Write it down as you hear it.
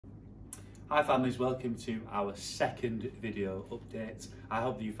Hi families, welcome to our second video update. I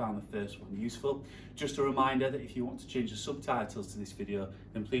hope that you found the first one useful. Just a reminder that if you want to change the subtitles to this video,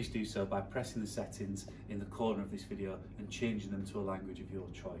 then please do so by pressing the settings in the corner of this video and changing them to a language of your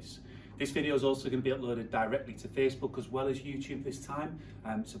choice. This video is also going to be uploaded directly to Facebook as well as YouTube this time,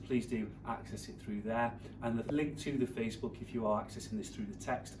 so please do access it through there. And the link to the Facebook, if you are accessing this through the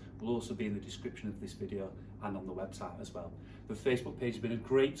text, will also be in the description of this video and on the website as well. The Facebook page has been a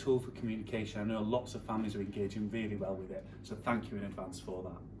great tool for communication. I know lots of families are engaging really well with it, so thank you in advance for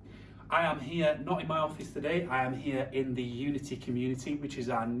that. I am here, not in my office today, I am here in the Unity community, which is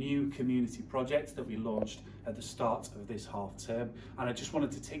our new community project that we launched at the start of this half term. And I just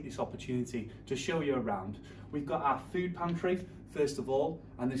wanted to take this opportunity to show you around. We've got our food pantry, first of all,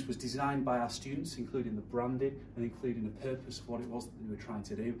 and this was designed by our students, including the branding and including the purpose of what it was that we were trying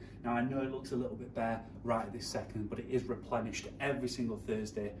to do. Now, I know it looks a little bit bare right at this second, but it is replenished every single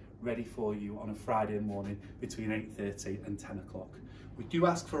Thursday, ready for you on a Friday morning between 8:30 and 10 o'clock. We do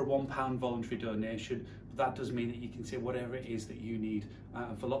ask for a £1 voluntary donation, but that does mean that you can say whatever it is that you need.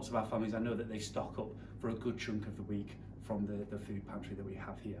 And for lots of our families, I know that they stock up for a good chunk of the week from the food pantry that we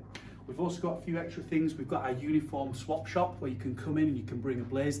have here. We've also got a few extra things. We've got our uniform swap shop where you can come in and you can bring a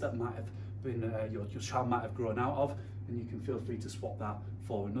blazer that might have been your child might have grown out of, and you can feel free to swap that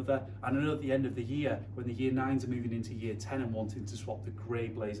for another. And I know at the end of the year, when the year 9s are moving into year 10 and wanting to swap the grey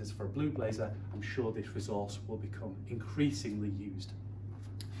blazers for a blue blazer, I'm sure this resource will become increasingly used.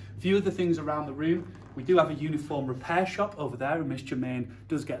 A few other things around the room. We do have a uniform repair shop over there, and Miss Germaine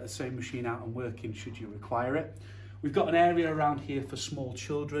does get the sewing machine out and working should you require it. We've got an area around here for small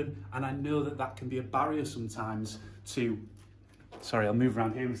children, and I know that that can be a barrier sometimes to, sorry, I'll move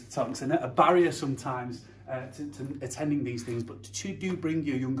around here, Mr. Thompson, a barrier sometimes to attending these things, but do bring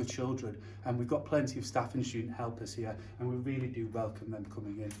your younger children, and we've got plenty of staff and student helpers here, and we really do welcome them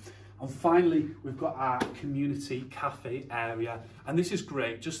coming in. And finally, we've got our community cafe area, and this is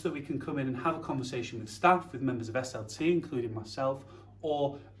great, just so that we can come in and have a conversation with staff, with members of SLT, including myself,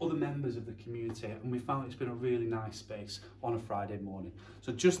 or other members of the community, and we found it's been a really nice space on a Friday morning.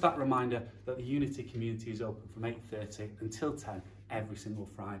 So just that reminder that the Unity community is open from 8:30 until 10 every single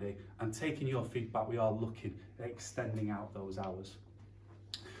Friday, and taking your feedback, we are looking at extending out those hours.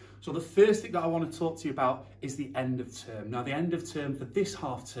 So the first thing that I want to talk to you about is the end of term. Now, the end of term for this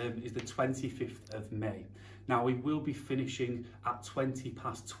half term is the 25th of May. Now, we will be finishing at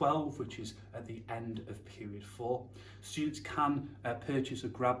 12:20, which is at the end of period 4. Students can purchase a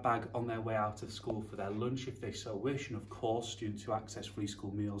grab bag on their way out of school for their lunch if they so wish, and of course, students who access free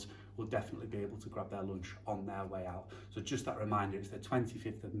school meals will definitely be able to grab their lunch on their way out. So just that reminder, it's the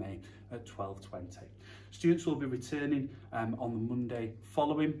 25th of May at 12:20. Students will be returning on the Monday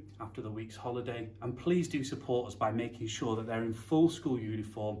following, after the week's holiday, and please do support us by making sure that they're in full school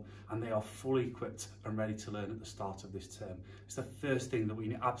uniform and they are fully equipped and ready to learn at the start of this term. It's the first thing that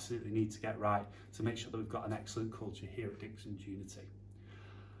we absolutely need to get right to make sure that we've got an excellent culture here at Dixon's Unity.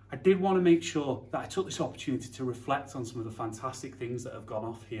 I did want to make sure that I took this opportunity to reflect on some of the fantastic things that have gone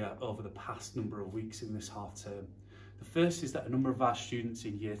off here over the past number of weeks in this half term. The first is that a number of our students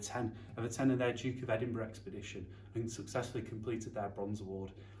in year 10 have attended their Duke of Edinburgh expedition and successfully completed their Bronze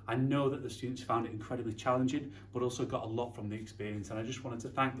Award. I know that the students found it incredibly challenging, but also got a lot from the experience, and I just wanted to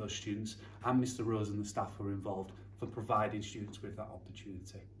thank those students and Mr. Rose and the staff who were involved for providing students with that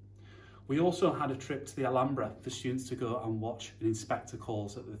opportunity. We also had a trip to the Alhambra for students to go and watch and inspect the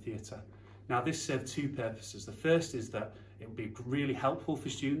calls at the theatre. Now, this served two purposes. The first is that it would be really helpful for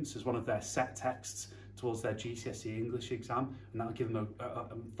students as one of their set texts towards their GCSE English exam, and that will give them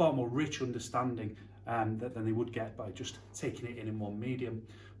a far more rich understanding than they would get by just taking it in one medium.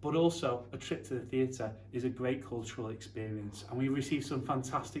 But also, a trip to the theatre is a great cultural experience, and we received some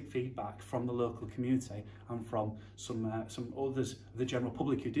fantastic feedback from the local community and from some others, the general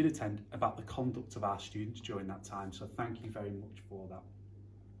public who did attend, about the conduct of our students during that time. So thank you very much for that.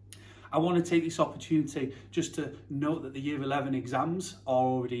 I want to take this opportunity just to note that the Year 11 exams are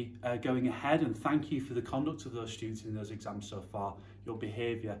already going ahead, and thank you for the conduct of those students in those exams so far. Your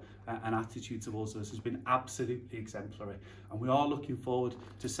behaviour and attitude towards us has been absolutely exemplary, and we are looking forward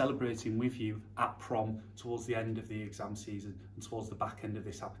to celebrating with you at prom towards the end of the exam season and towards the back end of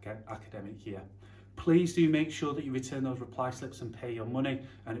this academic year. Please do make sure that you return those reply slips and pay your money,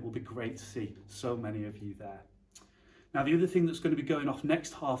 and it will be great to see so many of you there. Now, the other thing that's going to be going off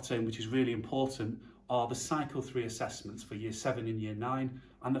next half term, which is really important, are the Cycle 3 assessments for Year 7 and Year 9,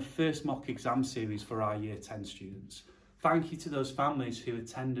 and the first mock exam series for our Year 10 students. Thank you to those families who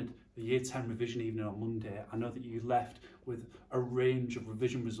attended the Year 10 revision evening on Monday, I know that you left with a range of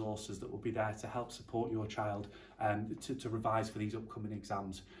revision resources that will be there to help support your child to revise for these upcoming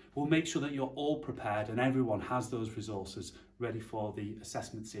exams. We'll make sure that you're all prepared and everyone has those resources ready for the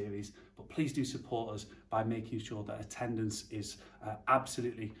assessment series, but please do support us by making sure that attendance is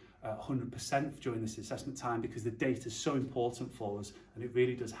absolutely 100% during this assessment time, because the data is so important for us and it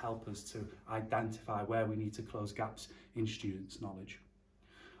really does help us to identify where we need to close gaps in students' knowledge.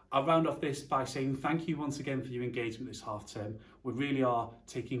 I'll round off this by saying thank you once again for your engagement this half term. We really are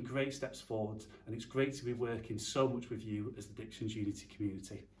taking great steps forward and it's great to be working so much with you as the Dixon's Unity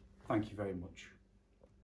community. Thank you very much.